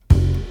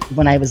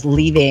when I was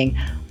leaving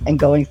and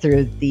going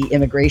through the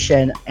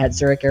immigration at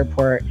Zurich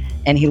airport,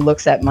 and he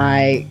looks at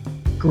my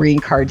green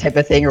card type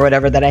of thing or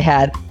whatever that I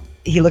had.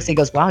 He looks and he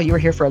goes, "Wow, you were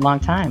here for a long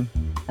time."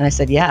 And I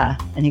said, "Yeah."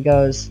 And he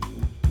goes,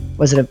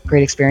 "Was it a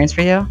great experience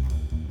for you?"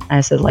 And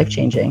I said,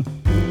 "Life-changing."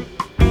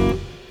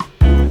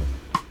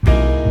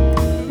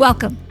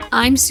 Welcome.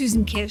 I'm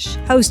Susan Kish,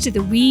 host of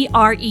the We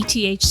Are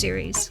ETH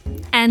series.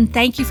 And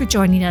thank you for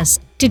joining us.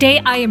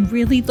 Today, I am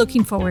really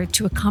looking forward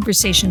to a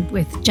conversation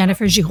with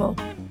Jennifer Giroux.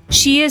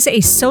 She is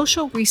a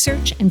social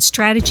research and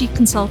strategy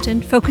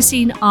consultant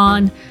focusing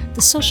on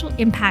the social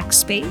impact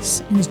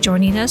space and is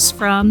joining us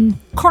from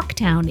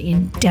Corktown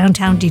in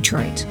downtown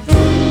Detroit.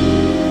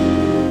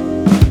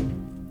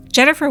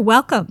 Jennifer,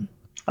 welcome.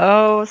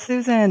 Oh,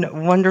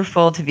 Susan,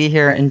 wonderful to be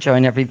here and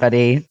join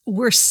everybody.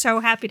 We're so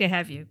happy to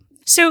have you.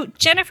 So,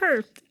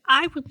 Jennifer,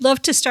 I would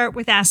love to start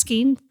with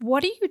asking,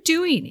 what are you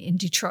doing in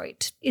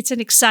Detroit? It's an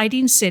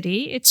exciting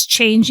city. It's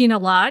changing a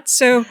lot.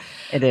 So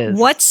it is.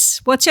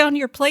 What's on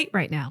your plate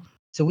right now?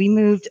 So we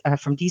moved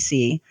from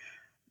DC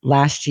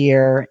last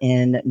year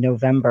in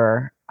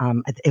November.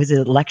 It was an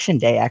election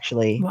day,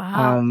 actually.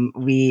 Wow.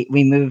 We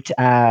moved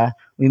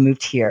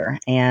here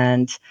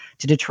and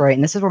to Detroit,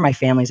 and this is where my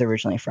family's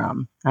originally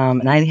from.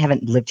 And I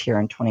haven't lived here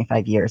in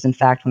 25 years. In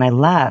fact, when I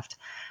left,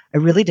 I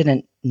really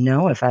didn't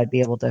know if I'd be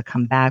able to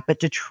come back. But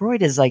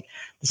Detroit is like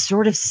the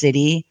sort of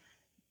city.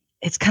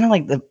 It's kind of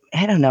like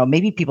I don't know,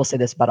 maybe people say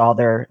this about all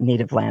their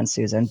native lands,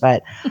 Susan,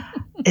 but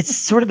it's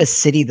sort of a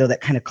city though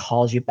that kind of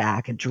calls you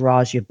back. It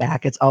draws you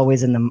back. It's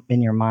always in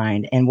your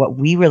mind. And what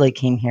we really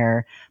came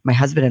here, my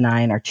husband and I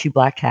and our two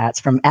black cats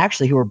from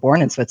actually who were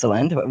born in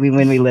Switzerland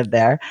when we lived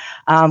there,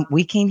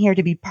 we came here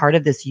to be part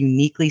of this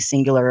uniquely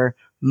singular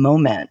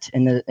moment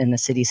in the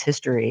city's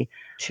history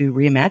to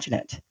reimagine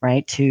it,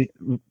 right? To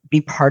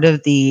be part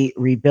of the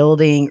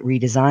rebuilding,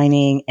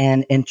 redesigning,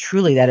 and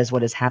truly that is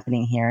what is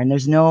happening here. And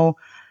there's no,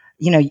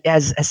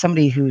 as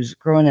somebody who's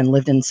grown and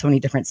lived in so many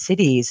different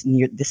cities,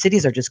 and the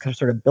cities are just kind of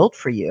sort of built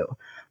for you.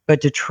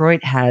 But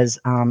Detroit has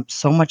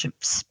so much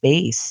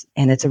space,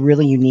 and it's a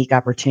really unique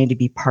opportunity to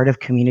be part of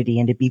community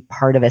and to be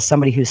part of, as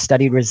somebody who's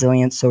studied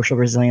resilience, social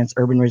resilience,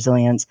 urban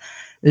resilience,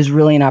 there's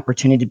really an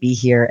opportunity to be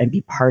here and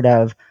be part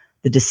of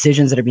the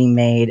decisions that are being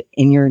made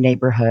in your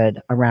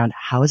neighborhood around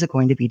how is it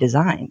going to be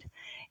designed.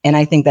 And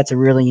I think that's a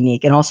really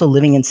unique, and also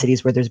living in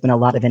cities where there's been a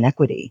lot of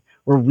inequity,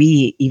 where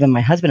we, even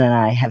my husband and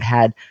I, have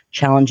had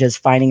challenges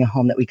finding a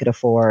home that we could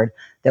afford,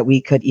 that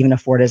we could even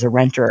afford as a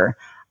renter.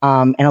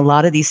 And a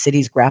lot of these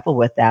cities grapple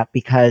with that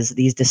because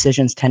these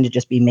decisions tend to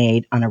just be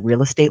made on a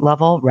real estate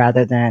level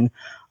rather than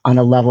on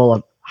a level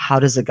of how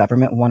does the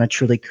government want to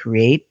truly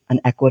create an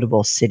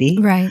equitable city?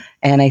 Right.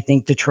 And I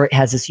think Detroit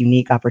has this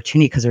unique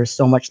opportunity because there's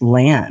so much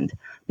land,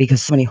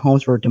 because so many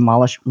homes were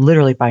demolished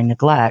literally by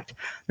neglect.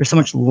 There's so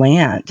much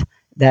land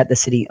that the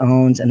city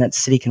owns and that the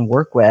city can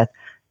work with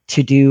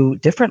to do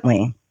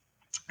differently,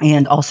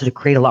 and also to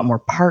create a lot more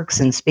parks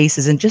and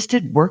spaces and just to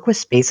work with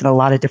space in a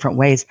lot of different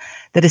ways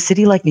that a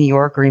city like New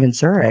York or even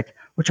Zurich,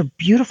 which are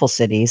beautiful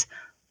cities,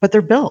 but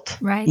they're built,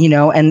 right,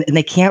 and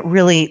they can't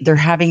really, they're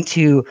having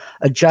to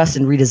adjust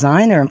and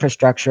redesign their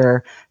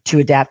infrastructure to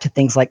adapt to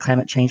things like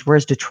climate change.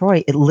 Whereas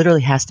Detroit, it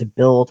literally has to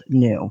build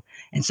new.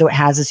 And so it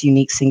has this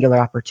unique singular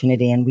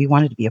opportunity, and we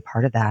wanted to be a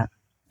part of that.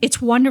 It's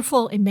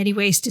wonderful in many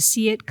ways to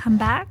see it come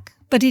back,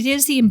 but it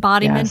is the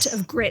embodiment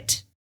of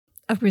grit,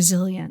 of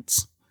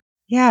resilience.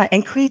 Yeah,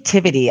 and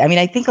creativity. I mean,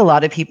 I think a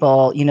lot of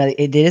people,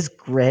 it is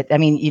grit. I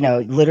mean,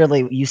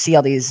 literally you see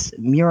all these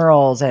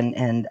murals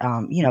and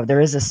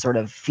there is this sort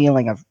of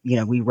feeling of,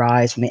 we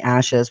rise from the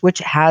ashes, which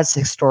has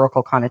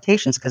historical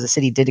connotations because the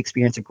city did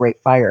experience a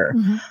great fire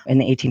in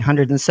the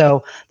 1800s. And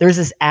so there's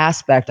this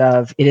aspect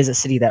of it is a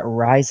city that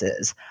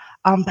rises.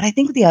 But I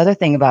think the other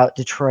thing about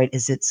Detroit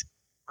is it's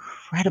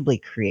incredibly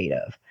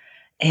creative.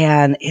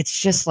 And it's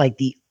just like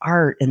the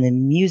art and the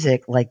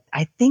music. Like,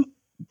 I think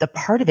the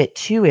part of it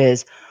too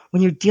is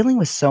when you're dealing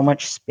with so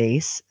much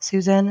space,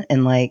 Susan,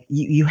 and like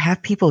you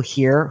have people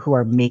here who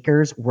are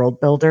makers, world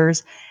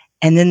builders,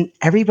 and then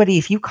everybody,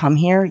 if you come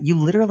here, you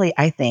literally,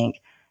 I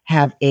think,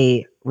 have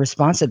a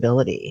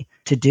responsibility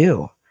to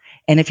do.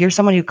 And if you're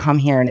someone who come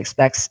here and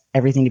expects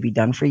everything to be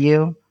done for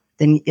you,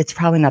 then it's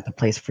probably not the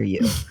place for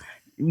you.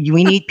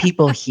 We need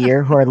people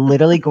here who are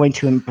literally going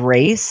to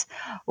embrace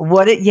how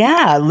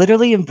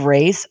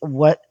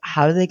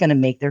are they going to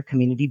make their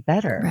community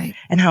better? Right.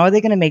 And how are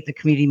they going to make the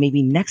community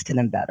maybe next to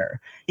them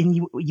better? And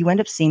you end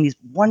up seeing these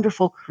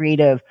wonderful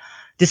creative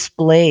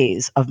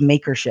displays of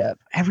makership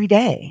every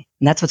day.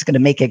 And that's what's going to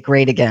make it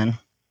great again.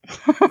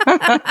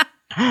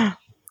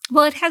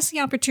 Well, it has the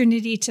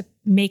opportunity to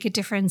make a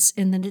difference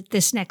in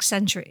this next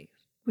century,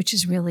 which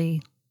is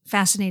really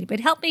fascinating.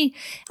 But help me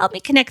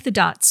connect the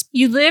dots.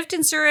 You lived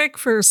in Zurich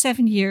for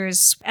 7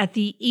 years at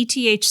the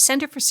ETH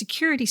Center for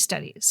Security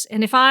Studies.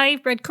 And if I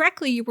read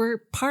correctly, you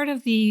were part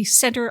of the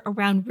Center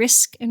around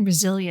Risk and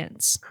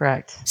Resilience.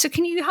 Correct. So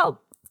can you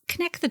help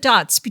connect the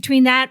dots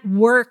between that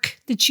work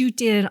that you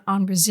did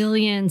on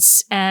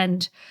resilience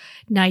and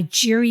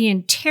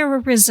Nigerian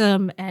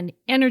terrorism and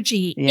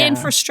energy Yeah.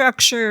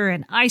 infrastructure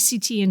and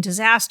ICT and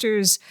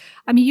disasters.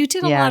 I mean, you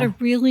did a lot of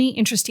really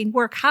interesting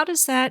work. How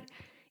does that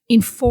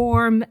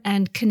inform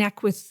and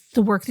connect with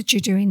the work that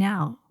you're doing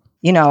now?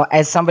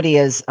 As somebody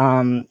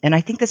and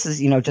I think this is,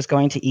 just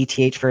going to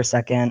ETH for a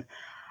second.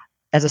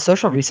 As a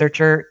social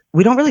researcher,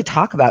 we don't really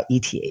talk about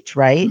ETH,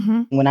 right?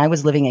 Mm-hmm. When I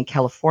was living in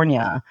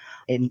California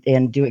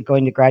and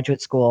going to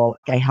graduate school,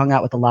 I hung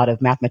out with a lot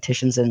of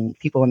mathematicians and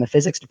people in the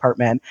physics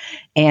department,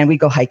 and we'd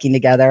go hiking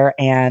together.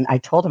 And I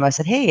told them, I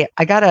said, "Hey,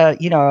 I got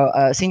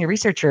a senior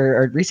researcher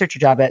or researcher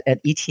job at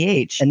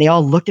ETH," and they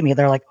all looked at me.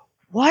 They're like,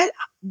 "What?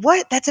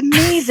 What? That's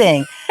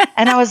amazing!"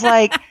 And I was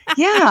like,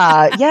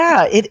 "Yeah,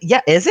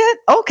 is it?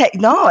 Okay,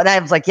 no." And I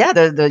was like, "Yeah,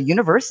 the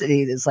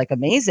university is like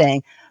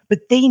amazing."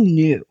 But they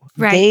knew,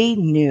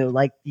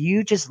 like,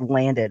 you just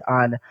landed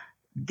on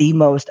the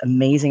most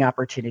amazing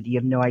opportunity. You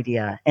have no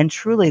idea. And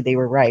truly, they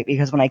were right,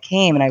 because when I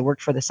came and I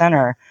worked for the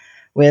center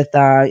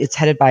it's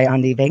headed by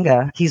Andy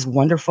Venga. He's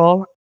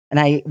wonderful. And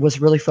I was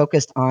really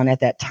focused on,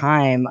 at that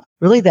time,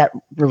 really that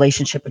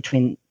relationship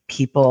between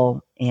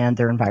people and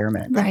their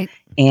environment. Right.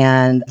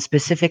 And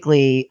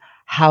specifically,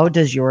 how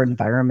does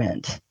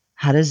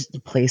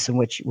the place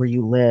where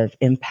you live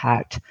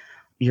impact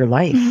your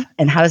life? Mm-hmm.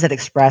 And how does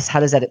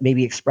that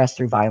maybe express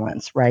through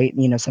violence, right?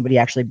 Somebody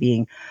actually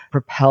being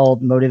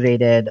propelled,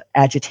 motivated,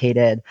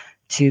 agitated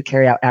to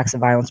carry out acts of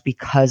violence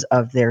because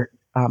of their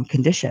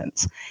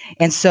conditions.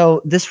 And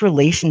so this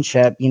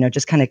relationship,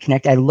 just kind of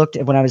connect. I looked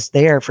at, when I was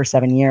there for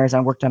 7 years,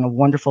 I worked on a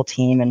wonderful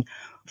team. And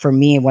for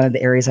me, one of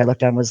the areas I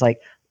looked at was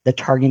like the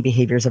targeting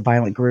behaviors of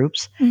violent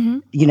groups.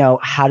 Mm-hmm.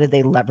 How did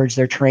they leverage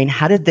their terrain?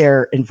 How did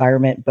their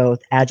environment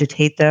both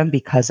agitate them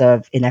because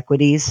of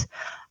inequities,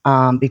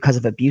 because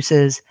of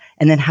abuses?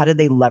 And then how did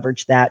they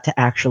leverage that to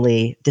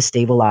actually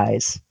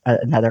destabilize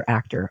another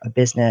actor, a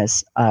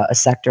business, a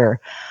sector?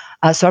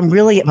 So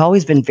I've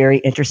always been very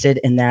interested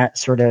in that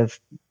sort of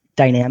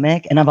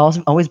dynamic. And I've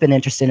also always been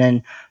interested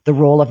in the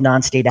role of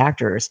non-state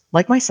actors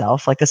like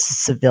myself, like a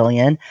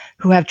civilian,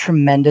 who have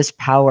tremendous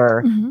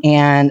power. Mm-hmm.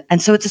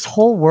 And so it's this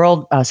whole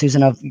world,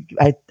 Susan,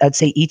 I'd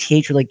say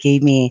ETH really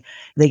gave me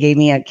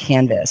a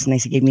canvas, and they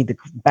gave me the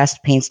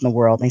best paints in the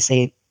world. And they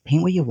say,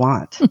 paint what you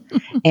want.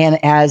 And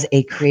as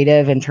a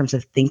creative, in terms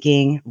of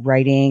thinking,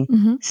 writing,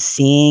 Mm-hmm.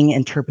 seeing,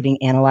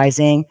 interpreting,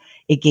 analyzing,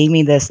 it gave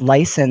me this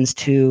license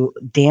to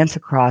dance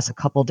across a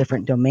couple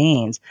different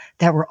domains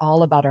that were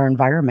all about our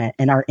environment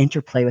and our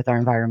interplay with our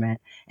environment.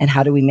 And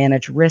how do we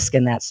manage risk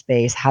in that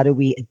space? How do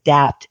we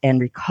adapt and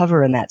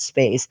recover in that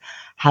space?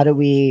 How do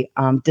we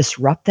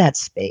disrupt that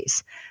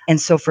space? And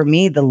so for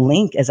me, the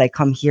link, as I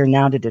come here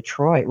now to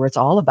Detroit, where it's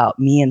all about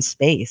me in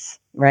space,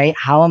 right?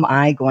 How am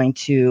I going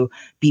to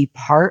be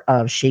part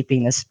of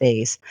shaping this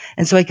space?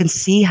 And so I can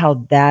see how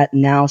that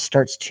now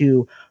starts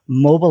to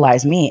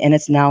mobilize me. And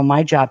it's now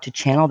my job to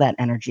channel that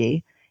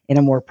energy in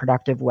a more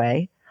productive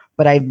way.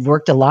 But I've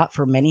worked a lot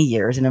for many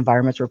years in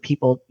environments where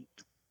people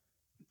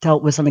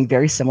dealt with something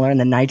very similar in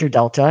the Niger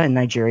Delta in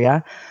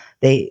Nigeria.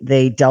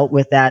 They dealt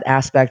with that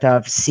aspect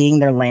of seeing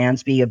their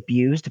lands be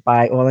abused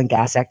by oil and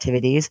gas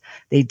activities.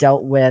 They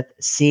dealt with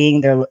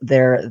seeing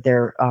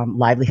their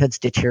livelihoods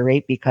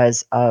deteriorate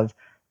because of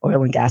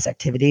oil and gas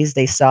activities.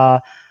 They saw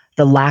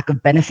the lack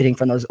of benefiting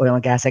from those oil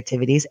and gas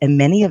activities, and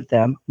many of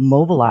them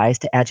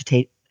mobilized to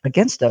agitate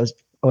against those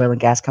oil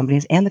and gas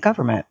companies and the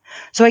government.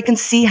 So I can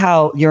see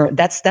how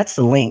that's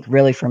the link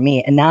really for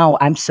me. And now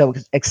I'm so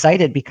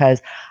excited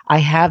because I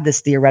have the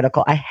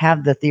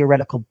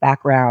theoretical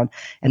background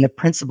and the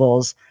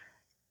principles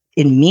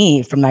in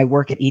me from my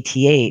work at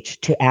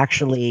ETH to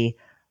actually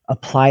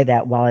apply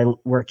that while I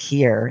work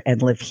here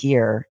and live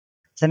here.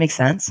 Does that make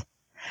sense?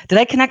 Did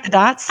I connect the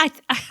dots?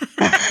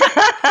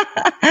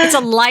 It's a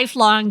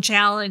lifelong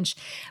challenge,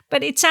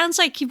 but it sounds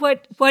like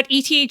what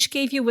ETH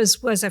gave you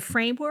was a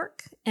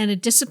framework and a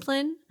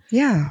discipline.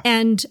 Yeah.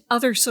 And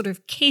other sort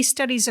of case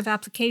studies of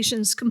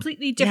applications,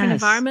 completely different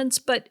Yes. environments,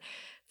 but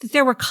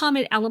there were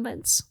common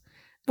elements.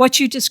 What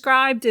you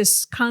described,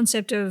 this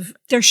concept of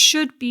there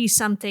should be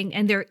something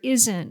and there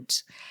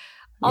isn't,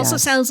 also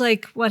Yes. sounds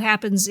like what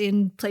happens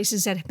in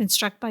places that have been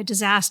struck by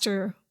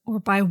disaster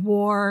or by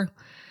war,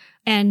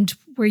 and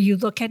where you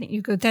look at it,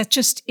 you go,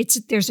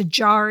 there's a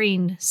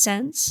jarring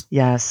sense.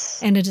 Yes.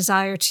 And a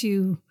desire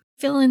to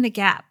fill in the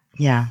gap.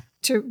 Yeah.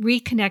 To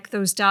reconnect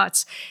those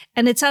dots.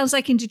 And it sounds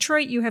like in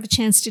Detroit, you have a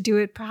chance to do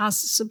it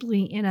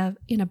possibly in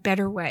a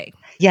better way.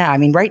 Yeah. I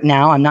mean, right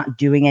now I'm not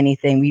doing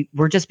anything.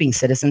 We're just being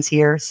citizens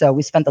here. So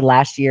we spent the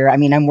last year,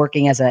 I'm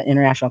working as an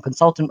international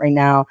consultant right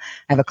now.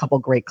 I have a couple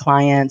great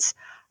clients.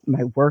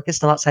 My work is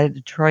still outside of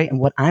Detroit. And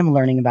what I'm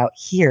learning about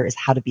here is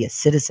how to be a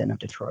citizen of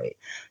Detroit.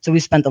 So we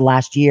spent the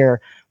last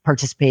year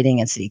participating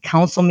in city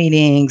council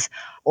meetings,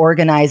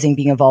 organizing,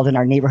 being involved in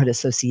our neighborhood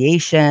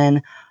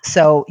association.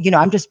 So,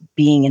 I'm just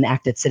being an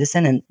active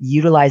citizen and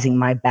utilizing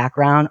my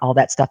background, all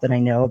that stuff that I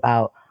know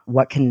about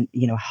what can,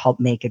 help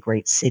make a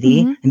great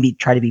city, Mm-hmm. and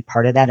try to be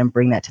part of that and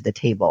bring that to the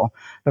table.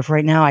 But for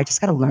right now, I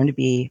just got to learn to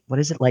be, what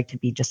is it like to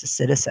be just a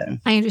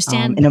citizen? I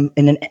understand.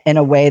 In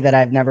a way that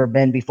I've never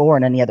been before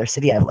in any other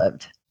city I've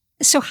lived.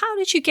 So how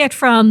did you get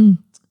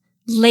from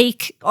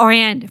Lake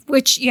Orion,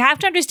 which you have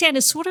to understand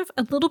is sort of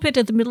a little bit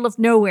in the middle of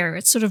nowhere?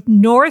 It's sort of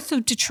north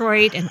of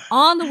Detroit and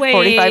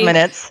 45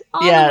 minutes.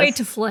 on the way Yes.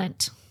 to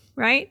Flint,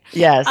 right?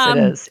 Yes, it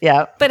is.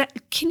 Yeah. But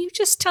can you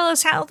just tell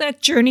us how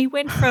that journey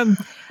went from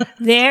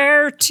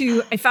there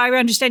to, if I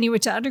understand, you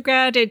went to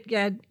undergrad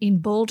in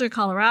Boulder,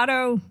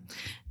 Colorado,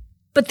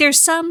 but there's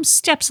some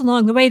steps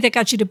along the way that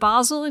got you to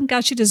Basel and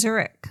got you to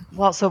Zurich.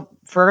 Well, so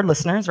for our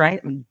listeners, right,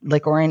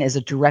 Lake Orion is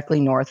directly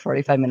north,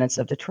 45 minutes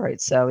of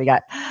Detroit. So we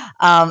got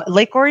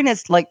Lake Orion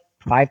is like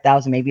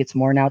 5,000, maybe it's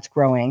more now. It's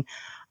growing,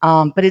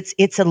 but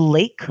it's a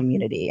lake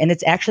community, and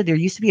it's actually there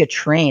used to be a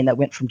train that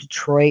went from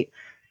Detroit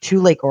to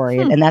Lake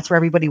Orion, and that's where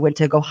everybody went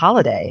to go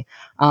holiday.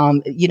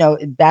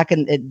 Back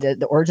in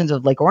the origins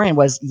of Lake Orion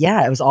was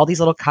it was all these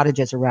little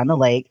cottages around the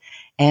lake,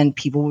 and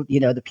people,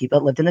 the people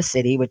that lived in the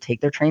city would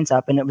take their trains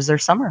up, and it was their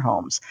summer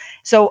homes.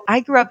 So I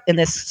grew up in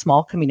this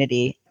small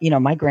community.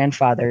 My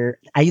grandfather,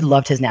 I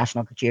loved his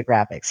National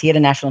Geographics. He had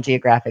a National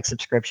Geographic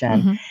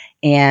subscription.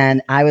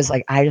 And I was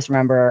like, I just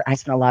remember I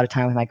spent a lot of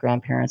time with my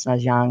grandparents when I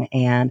was young.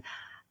 And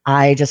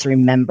I just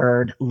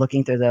remembered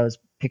looking through those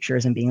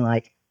pictures and being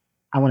like,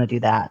 I want to do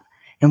that.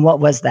 And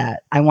what was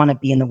that? I want to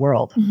be in the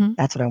world.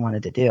 That's what I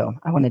wanted to do.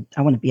 I want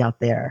to be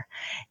out there.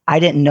 I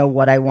didn't know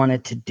what I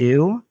wanted to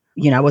do.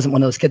 I wasn't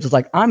one of those kids who was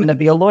like, I'm going to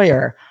be a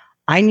lawyer.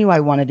 I knew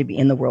I wanted to be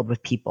in the world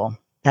with people.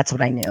 That's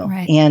what I knew.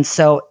 Right. And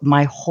so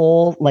my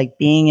whole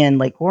being in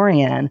Lake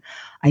Orion,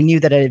 I knew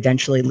that I'd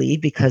eventually leave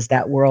because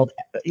that world,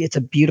 it's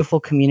a beautiful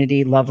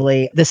community,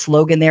 lovely. The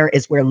slogan there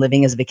is where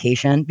living is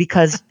vacation,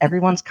 because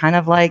everyone's kind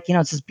of like,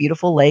 it's this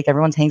beautiful lake.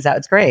 Everyone hangs out.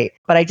 It's great.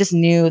 But I just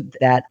knew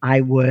that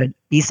I would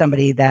be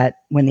somebody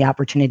that when the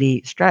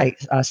opportunity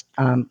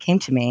came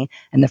to me,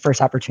 and the first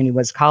opportunity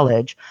was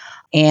college.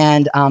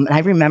 And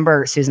I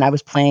remember, Susan, I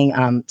was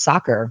playing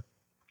soccer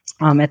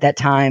at that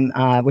time,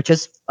 which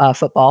is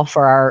football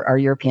for our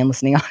European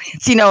listening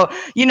audience.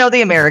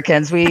 The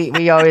Americans,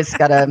 we always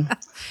gotta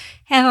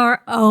have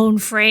our own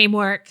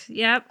framework.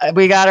 Yep.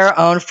 We got our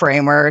own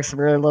frameworks.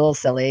 We're a little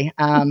silly.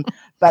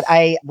 But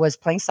I was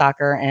playing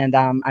soccer, and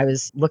I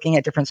was looking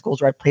at different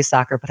schools where I'd play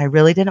soccer, but I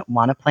really didn't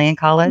want to play in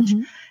college.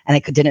 And I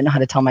didn't know how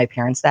to tell my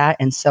parents that.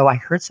 And so I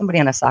heard somebody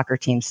on a soccer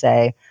team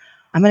say,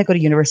 I'm going to go to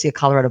University of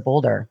Colorado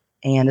Boulder.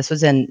 And this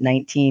was in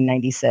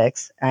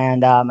 1996.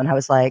 And I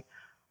was like,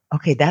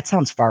 okay, that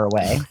sounds far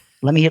away.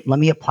 Let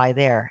me apply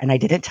there. And I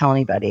didn't tell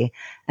anybody.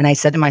 And I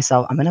said to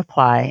myself, I'm going to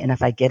apply. And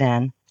if I get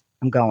in,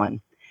 I'm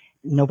going.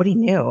 Nobody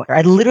knew.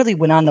 I literally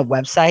went on the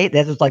website.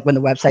 That was when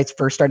the websites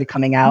first started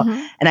coming out.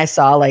 And I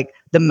saw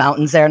the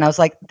mountains there. And I was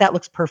like, that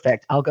looks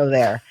perfect. I'll go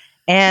there.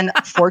 And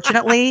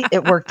fortunately,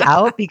 it worked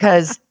out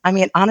because,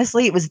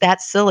 honestly, it was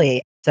that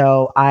silly.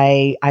 So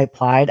I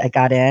applied. I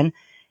got in.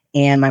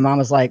 And my mom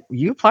was like,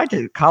 you applied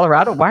to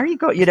Colorado. Why are you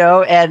going?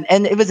 And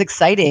it was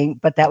exciting,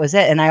 but that was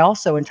it. And I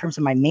also, in terms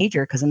of my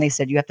major, because then they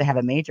said you have to have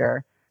a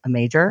major.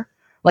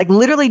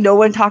 Literally no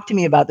one talked to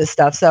me about this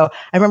stuff. So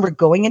I remember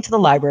going into the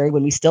library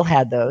when we still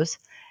had those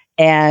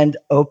and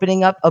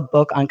opening up a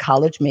book on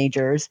college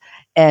majors.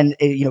 And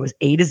it was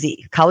A to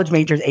Z, college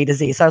majors, A to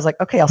Z. So I was like,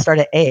 okay, I'll start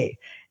at A.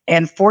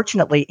 And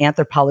fortunately,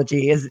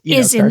 anthropology is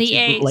in the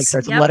A.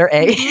 Starts with letter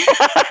A.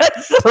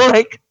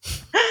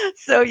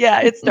 So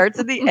it starts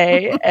in the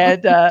A,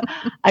 and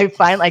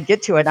I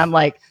get to it. And I'm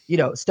like,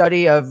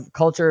 study of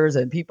cultures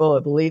and people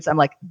and beliefs. I'm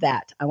like,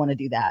 I want to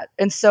do that.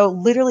 And so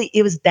literally,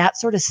 it was that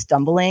sort of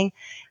stumbling.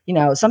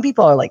 Some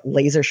people are like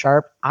laser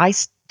sharp. I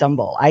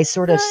stumble. It's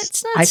not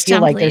I feel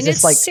stumbling. like there's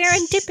this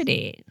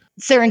serendipity.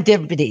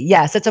 Serendipity.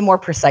 Yes, it's a more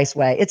precise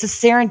way. It's a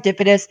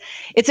serendipitous.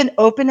 It's an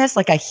openness.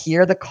 I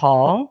hear the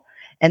call.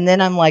 And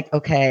then I'm like,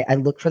 okay, I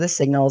look for the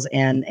signals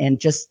and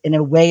just in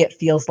a way, it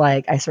feels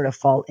like I sort of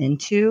fall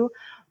into,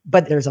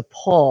 but there's a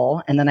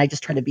pull. And then I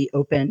just try to be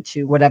open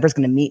to whatever's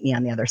going to meet me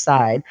on the other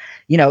side.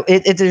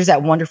 There's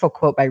that wonderful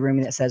quote by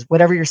Rumi that says,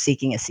 whatever you're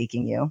seeking is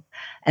seeking you.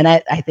 And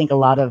I think a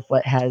lot of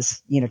what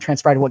has,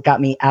 transpired, what got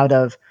me out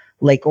of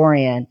Lake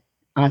Orion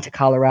onto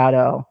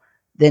Colorado,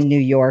 then New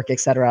York,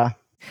 et cetera.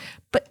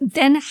 But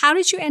then how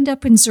did you end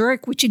up in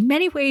Zurich, which in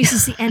many ways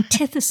is the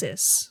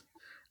antithesis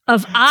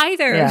of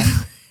either... Yeah.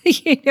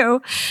 Lake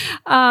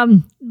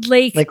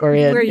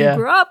Orion, where you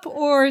grew up,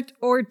 or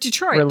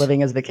Detroit. Where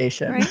living is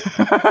vacation. Right?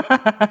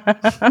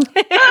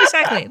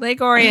 Exactly.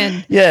 Lake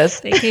Orion. Yes.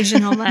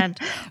 Vacation homeland.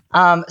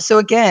 So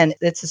again,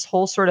 it's this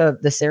whole sort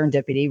of the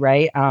serendipity,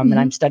 right? And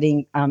I'm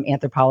studying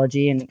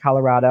anthropology in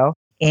Colorado.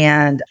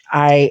 And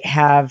I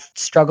have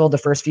struggled the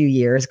first few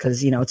years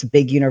because, it's a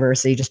big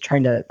university, just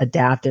trying to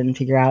adapt and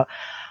figure out.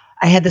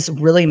 I had this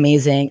really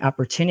amazing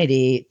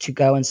opportunity to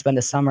go and spend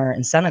a summer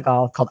in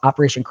Senegal called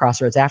Operation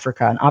Crossroads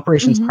Africa. And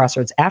Operations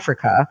Crossroads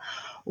Africa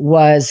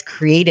was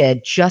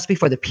created just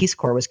before the Peace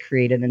Corps was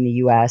created in the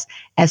US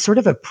as sort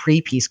of a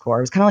pre-Peace Corps.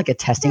 It was kind of like a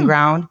testing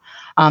ground.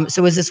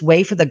 So it was this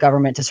way for the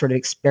government to sort of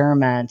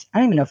experiment. I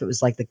don't even know if it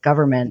was like the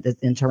government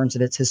in terms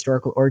of its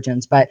historical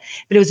origins, but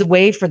it was a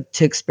way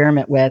to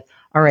experiment with,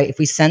 all right, if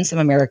we send some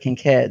American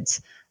kids,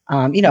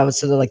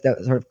 So like the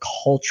sort of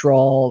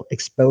cultural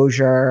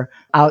exposure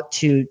out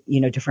to,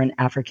 different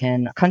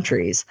African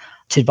countries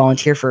to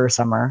volunteer for a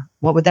summer.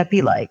 What would that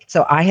be like?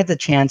 So I had the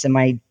chance in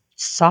my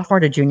sophomore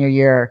to junior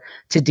year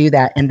to do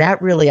that. And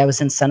that really, I was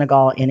in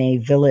Senegal in a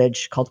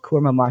village called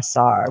Kourma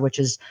Marsar, which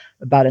is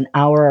about an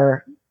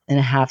hour and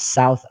a half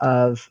south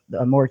of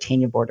the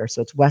Mauritania border.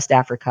 So it's West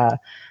Africa.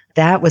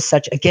 That was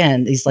such,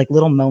 again, these like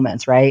little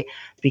moments, right?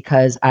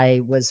 Because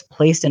I was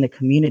placed in a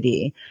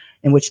community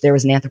in which there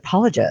was an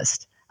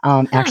anthropologist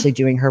Huh. actually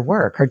doing her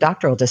work, her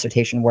doctoral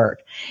dissertation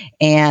work.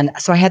 And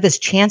so I had this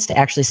chance to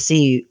actually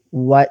see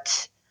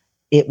what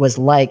it was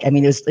like. I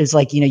mean, it was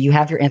like, you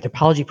have your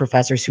anthropology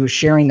professors who are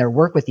sharing their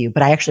work with you,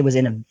 but I actually was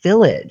in a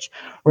village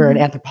where an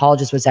Mhm.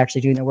 anthropologist was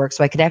actually doing their work.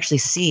 So I could actually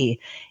see,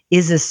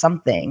 is this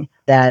something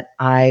that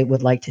I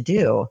would like to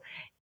do?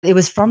 It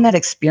was from that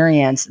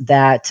experience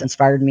that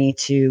inspired me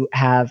to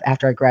have,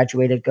 after I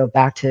graduated, go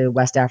back to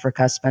West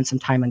Africa, spend some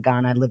time in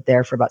Ghana. I lived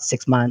there for about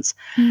 6 months.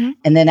 Mhm.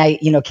 And then I,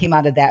 came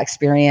out of that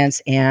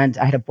experience, and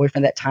I had a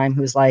boyfriend at that time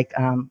who was like,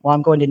 well,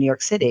 I'm going to New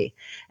York City.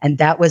 And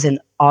that was in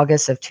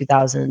August of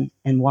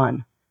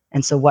 2001.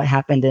 And so what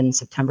happened in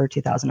September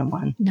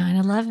 2001?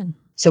 9/11.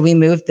 So we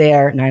moved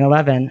there,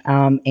 9/11,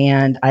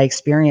 and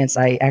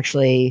I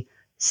actually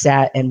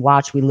sat and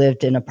watched. We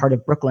lived in a part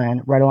of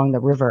Brooklyn right along the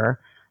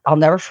river. I'll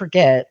never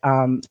forget,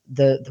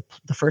 the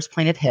first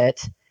plane had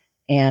hit,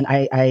 and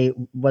I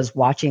was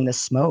watching the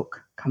smoke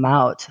come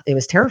out. It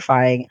was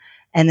terrifying.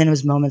 And then it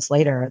was moments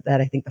later that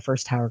I think the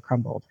first tower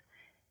crumbled.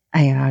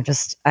 I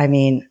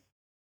mean,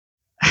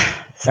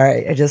 sorry,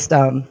 it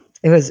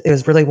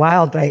was really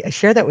wild. But I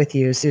share that with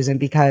you, Susan,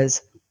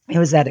 because it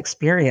was that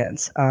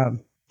experience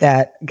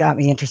that got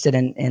me interested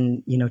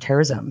in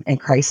terrorism and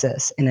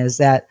crisis, and is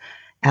that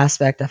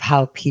aspect of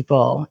how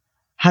people,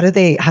 how do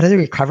they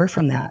recover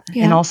from that, and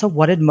Yeah. also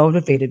what had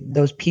motivated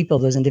those people,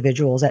 those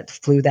individuals that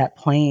flew that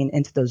plane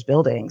into those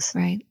buildings.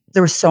 Right.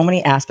 There were so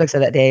many aspects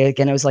of that day.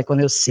 Again, it was like one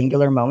of those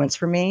singular moments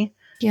for me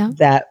Yeah.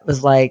 that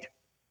was like,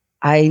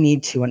 I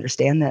need to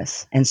understand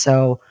this. And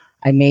so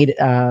I made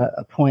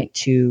a point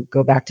to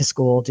go back to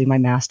school, do my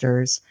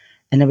master's.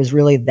 And it was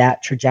really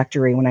that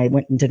trajectory when I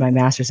went and did my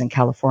master's in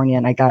California.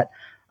 And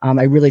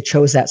I really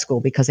chose that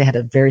school because they had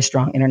a very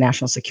strong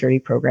international security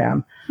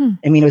program. Hmm.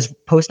 I mean, it was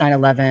post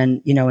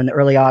 9/11, in the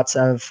early aughts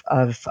of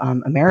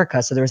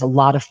America. So there was a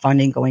lot of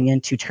funding going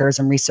into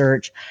terrorism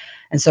research.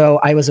 And so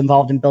I was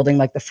involved in building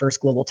like the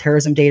first global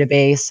terrorism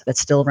database that's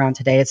still around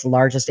today. It's the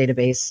largest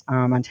database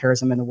on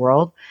terrorism in the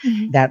world.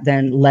 Mhm. That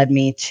then led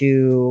me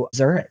to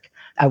Zurich.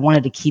 I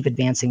wanted to keep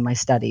advancing my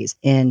studies.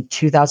 In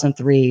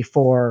 2003,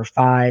 4,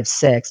 5,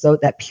 6, though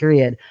that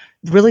period,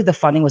 really the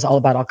funding was all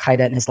about Al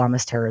Qaeda and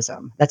Islamist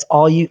terrorism. That's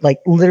all you, like,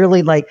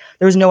 literally, like,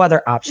 there was no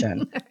other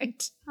option.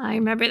 Right. I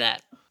remember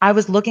that. I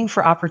was looking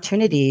for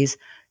opportunities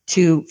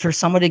for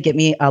someone to get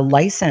me a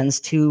license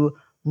to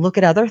look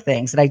at other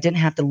things, that I didn't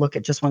have to look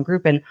at just one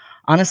group. And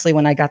honestly,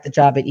 when I got the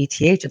job at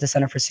ETH at the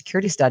Center for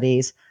Security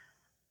Studies,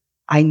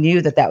 I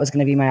knew that that was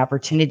going to be my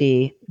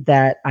opportunity,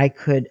 that I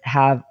could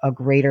have a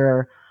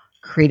greater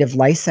creative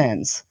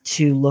license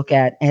to look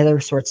at other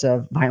sorts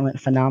of violent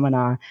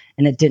phenomena.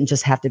 And it didn't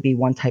just have to be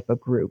one type of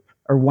group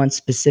or one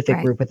specific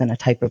Right. group within a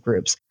type of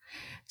groups.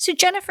 So,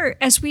 Jennifer,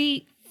 as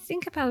we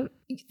think about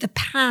the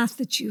path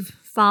that you've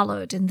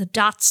followed and the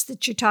dots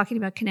that you're talking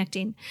about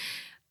connecting,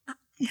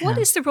 what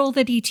Yeah. is the role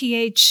that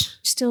ETH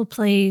still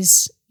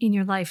plays in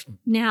your life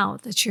now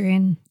that you're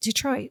in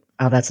Detroit?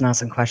 Oh, that's an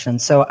awesome question.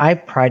 So I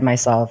pride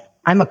myself.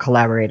 I'm a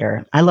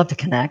collaborator. I love to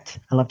connect.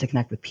 I love to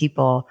connect with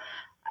people.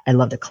 I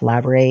love to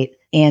collaborate.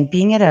 And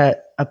being at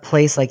a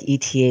place like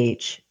ETH,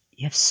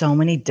 you have so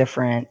many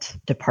different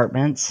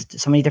departments,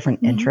 so many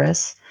different Mhm.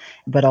 interests,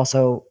 but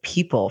also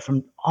people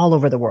from all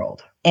over the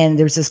world. And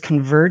there's this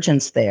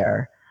convergence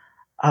there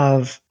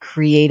of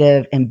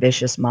creative,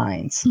 ambitious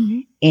minds.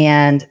 Mhm.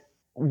 And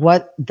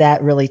what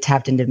that really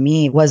tapped into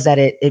me was that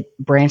it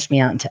branched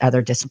me out into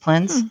other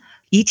disciplines. Hmm.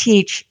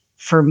 ETH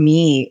for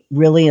me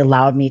really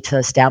allowed me to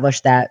establish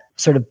that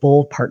sort of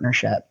bold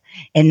partnership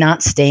and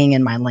not staying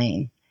in my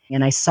lane.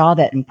 And I saw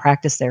that in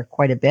practice there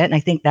quite a bit. And I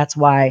think that's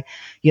why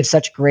you have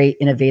such great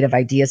innovative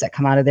ideas that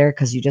come out of there,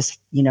 because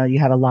you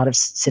have a lot of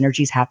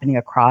synergies happening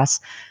across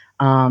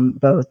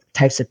both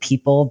types of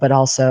people, but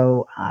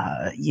also,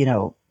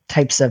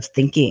 types of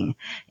thinking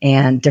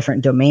and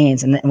different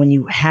domains. And when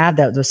you have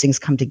those things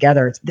come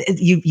together,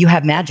 you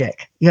have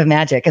magic. You have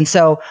magic. And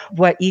so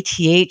what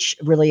ETH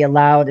really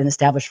allowed and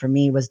established for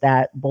me was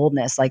that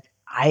boldness. Like,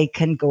 I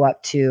can go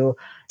up to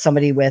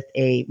somebody with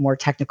a more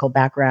technical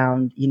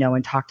background,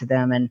 and talk to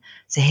them and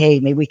say, hey,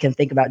 maybe we can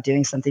think about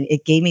doing something.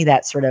 It gave me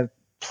that sort of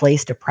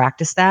place to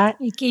practice that.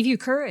 It gave you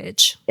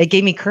courage. It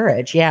gave me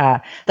courage. Yeah.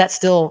 That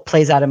still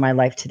plays out in my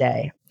life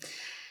today.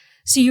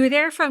 So you were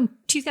there from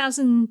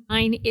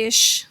 2009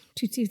 ish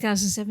to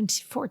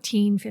 2017,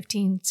 14,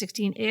 15,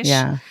 16 ish.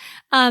 Yeah.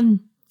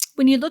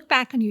 When you look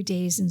back on your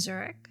days in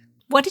Zurich,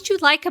 what did you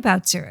like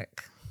about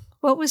Zurich?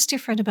 What was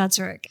different about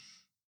Zurich?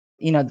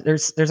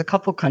 There's a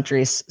couple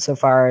countries so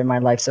far in my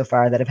life so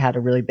far that have had a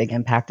really big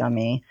impact on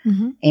me.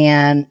 Mm-hmm.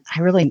 And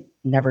I really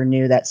never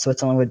knew that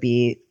Switzerland would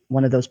be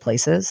one of those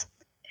places.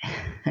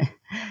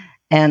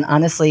 And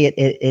honestly, it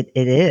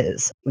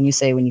is. When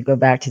you go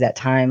back to that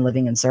time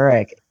living in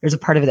Zurich, there's a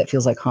part of it that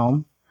feels like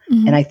home.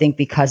 Mm-hmm. And I think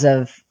because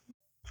of,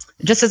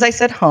 just as I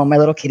said home, my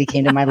little kitty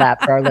came to my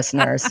lap for our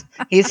listeners.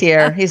 He's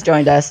here. He's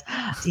joined us.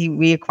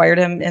 We acquired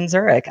him in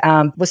Zurich.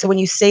 So when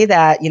you say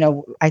that,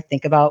 I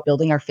think about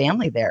building our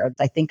family there.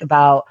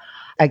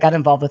 I got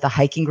involved with a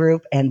hiking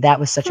group, and that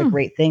was such a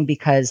great thing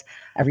because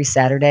every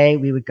Saturday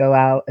we would go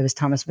out. It was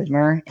Thomas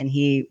Widmer, and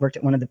he worked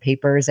at one of the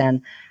papers,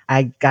 and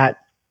I got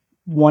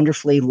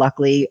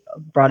luckily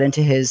brought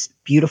into his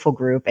beautiful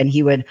group, and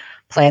he would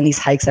plan these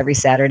hikes every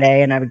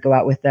Saturday, and I would go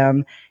out with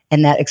them.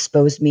 And that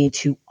exposed me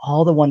to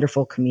all the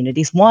wonderful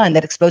communities. One,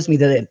 that exposed me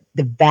to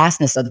the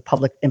vastness of the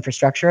public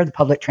infrastructure, the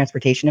public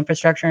transportation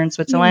infrastructure in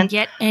Switzerland. You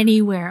can get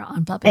anywhere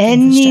on public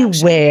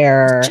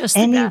infrastructure. Just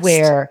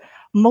anywhere.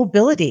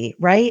 Mobility,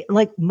 right?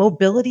 Like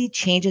mobility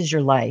changes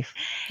your life.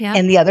 Yep.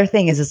 And the other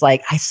thing is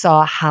like, I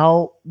saw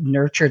how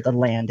nurtured the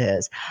land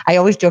is. I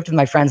always joked with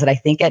my friends that I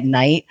think at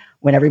night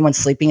when everyone's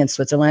sleeping in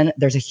Switzerland,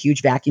 there's a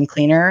huge vacuum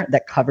cleaner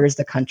that covers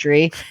the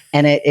country,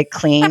 and it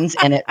cleans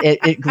and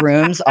it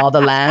grooms all the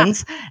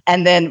lands.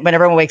 And then when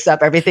everyone wakes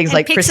up, everything's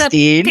like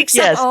pristine. Picks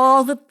up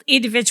all the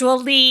individual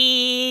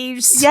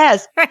leaves.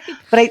 Yes. Right.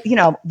 But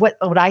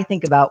what I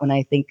think about when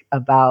I think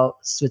about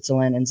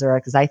Switzerland and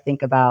Zurich is I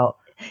think about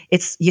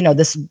it's,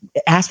 this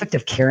aspect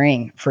of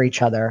caring for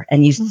each other.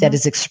 And that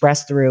is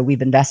expressed through,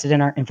 we've invested in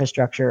our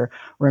infrastructure.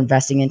 We're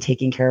investing in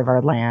taking care of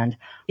our land.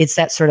 It's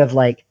that sort of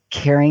like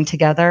caring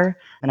together.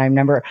 And I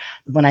remember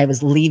when I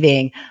was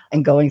leaving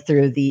and going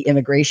through the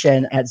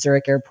immigration at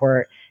Zurich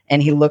airport,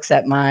 and he looks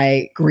at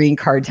my green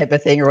card type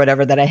of thing or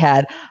whatever that I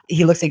had.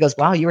 He looks and he goes,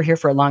 "Wow, you were here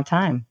for a long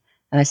time."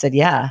 And I said,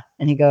 "Yeah."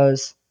 And he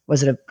goes,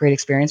 "Was it a great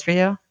experience for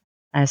you?"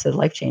 And I said,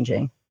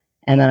 "Life-changing."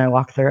 And then I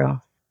walked through.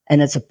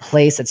 And it's a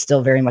place that's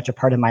still very much a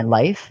part of my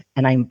life.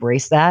 And I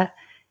embrace that.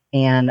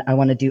 And I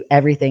want to do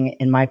everything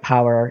in my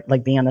power,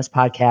 like being on this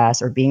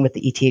podcast or being with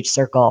the ETH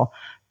Circle,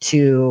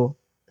 to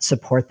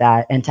support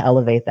that and to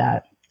elevate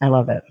that. I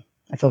love it.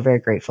 I feel very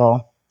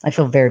grateful. I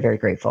feel very, very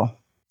grateful.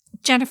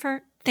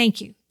 Jennifer,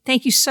 thank you.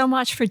 Thank you so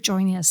much for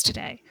joining us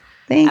today.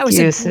 Thank you, That was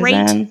a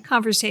great Susan.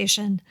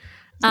 conversation.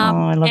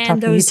 I love talking to you too.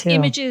 And those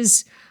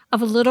images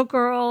of a little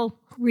girl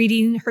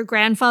reading her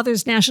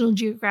grandfather's National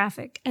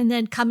Geographic and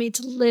then coming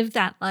to live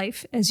that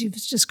life as you've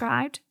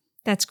described,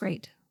 that's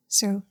great.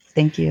 So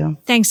thank you.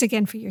 Thanks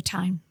again for your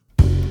time.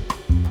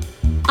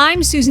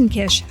 I'm Susan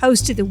Kish,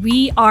 host of the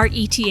We Are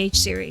ETH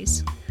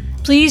series.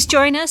 Please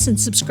join us and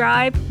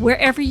subscribe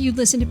wherever you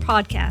listen to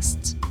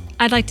podcasts.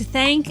 I'd like to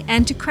thank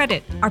and to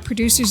credit our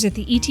producers at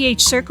the ETH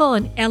Circle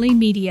and Ellie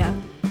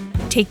Media.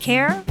 Take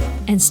care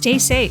and stay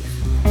safe.